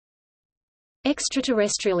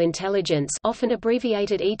Extraterrestrial intelligence, often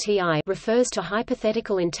abbreviated ETI, refers to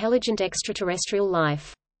hypothetical intelligent extraterrestrial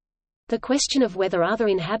life. The question of whether other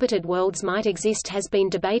inhabited worlds might exist has been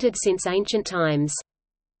debated since ancient times.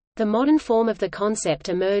 The modern form of the concept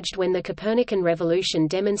emerged when the Copernican revolution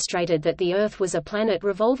demonstrated that the Earth was a planet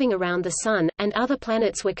revolving around the Sun, and other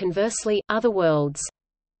planets were conversely, other worlds.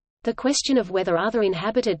 The question of whether other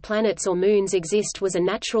inhabited planets or moons exist was a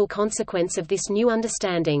natural consequence of this new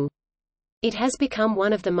understanding. It has become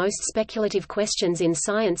one of the most speculative questions in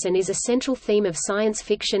science and is a central theme of science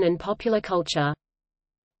fiction and popular culture.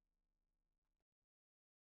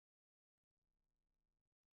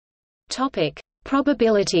 Topic: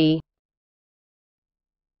 Probability.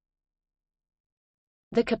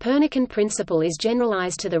 The Copernican principle is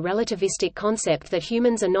generalized to the relativistic concept that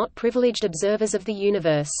humans are not privileged observers of the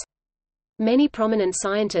universe. Many prominent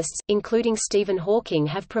scientists, including Stephen Hawking,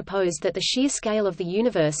 have proposed that the sheer scale of the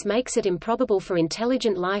universe makes it improbable for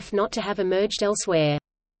intelligent life not to have emerged elsewhere.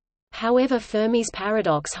 However, Fermi's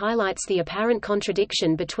paradox highlights the apparent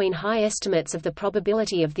contradiction between high estimates of the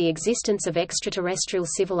probability of the existence of extraterrestrial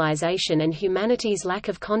civilization and humanity's lack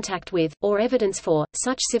of contact with, or evidence for,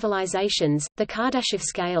 such civilizations. The Kardashev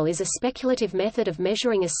scale is a speculative method of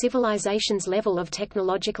measuring a civilization's level of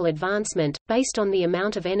technological advancement, based on the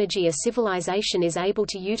amount of energy a civilization is able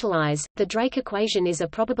to utilize. The Drake equation is a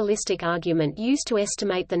probabilistic argument used to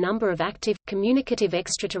estimate the number of active, communicative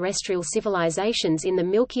extraterrestrial civilizations in the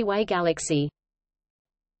Milky Way galaxy.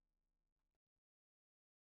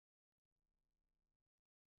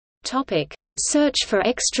 Topic: Search for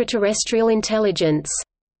extraterrestrial intelligence.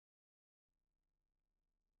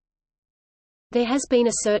 There has been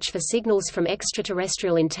a search for signals from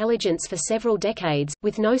extraterrestrial intelligence for several decades,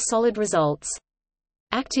 with no solid results.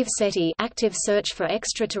 Active SETI, active search for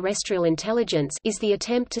extraterrestrial intelligence, is the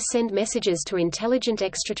attempt to send messages to intelligent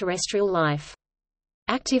extraterrestrial life.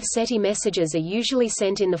 Active SETI messages are usually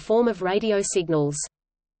sent in the form of radio signals.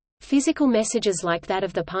 Physical messages like that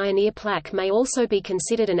of the Pioneer plaque may also be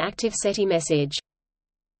considered an active SETI message.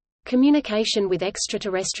 Communication with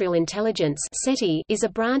extraterrestrial intelligence (SETI) is a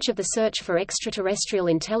branch of the search for extraterrestrial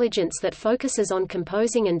intelligence that focuses on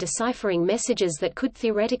composing and deciphering messages that could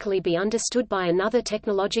theoretically be understood by another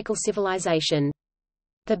technological civilization.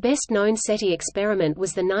 The best-known SETI experiment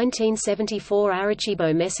was the 1974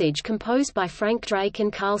 Arecibo message composed by Frank Drake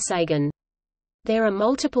and Carl Sagan. There are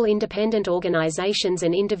multiple independent organizations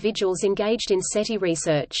and individuals engaged in SETI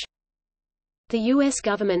research. The U.S.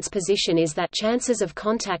 government's position is that chances of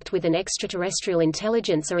contact with an extraterrestrial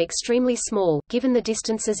intelligence are extremely small, given the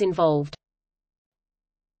distances involved.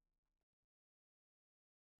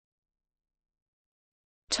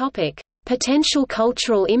 Topic: Potential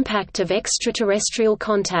cultural impact of extraterrestrial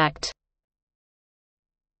contact.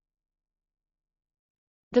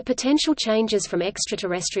 The potential changes from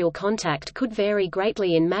extraterrestrial contact could vary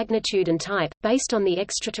greatly in magnitude and type, based on the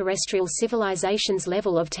extraterrestrial civilization's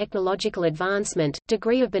level of technological advancement,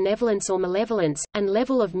 degree of benevolence or malevolence, and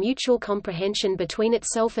level of mutual comprehension between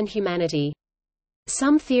itself and humanity.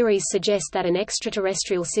 Some theories suggest that an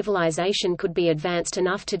extraterrestrial civilization could be advanced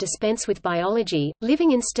enough to dispense with biology,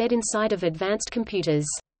 living instead inside of advanced computers.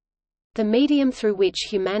 The medium through which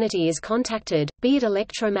humanity is contacted, be it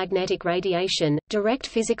electromagnetic radiation, direct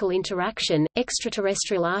physical interaction,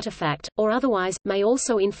 extraterrestrial artifact, or otherwise, may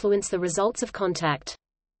also influence the results of contact.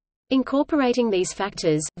 Incorporating these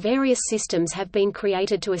factors, various systems have been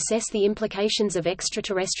created to assess the implications of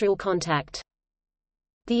extraterrestrial contact.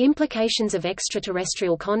 The implications of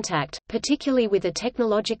extraterrestrial contact, particularly with a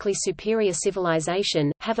technologically superior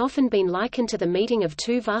civilization, have often been likened to the meeting of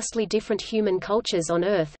two vastly different human cultures on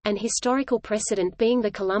Earth, an historical precedent being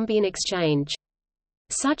the Columbian Exchange.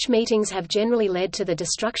 Such meetings have generally led to the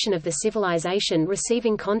destruction of the civilization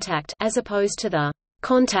receiving contact, as opposed to the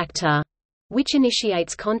contactor, which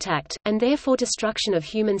initiates contact, and therefore destruction of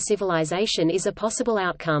human civilization is a possible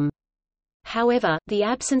outcome. However, the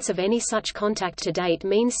absence of any such contact to date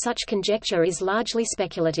means such conjecture is largely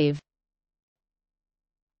speculative.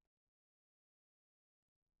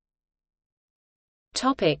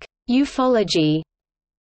 Topic: UFOlogy.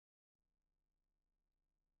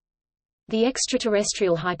 The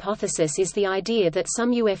extraterrestrial hypothesis is the idea that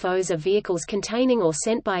some UFOs are vehicles containing or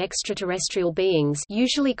sent by extraterrestrial beings,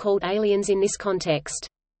 usually called aliens in this context.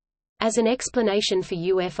 As an explanation for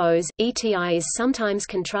UFOs, ETI is sometimes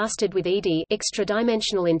contrasted with ED,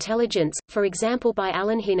 extradimensional intelligence, for example by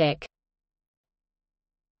Alan Hynek.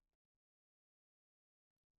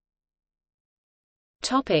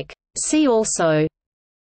 Topic: See also: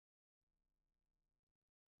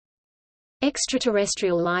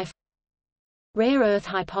 Extraterrestrial life, Rare Earth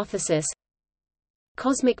hypothesis,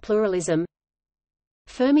 Cosmic pluralism,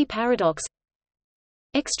 Fermi paradox.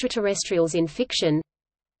 Extraterrestrials in fiction.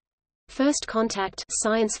 First Contact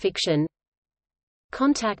science fiction.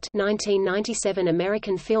 Contact 1997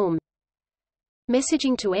 American film.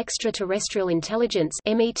 Messaging to Extraterrestrial Intelligence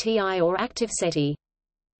 (METI) or Active SETI.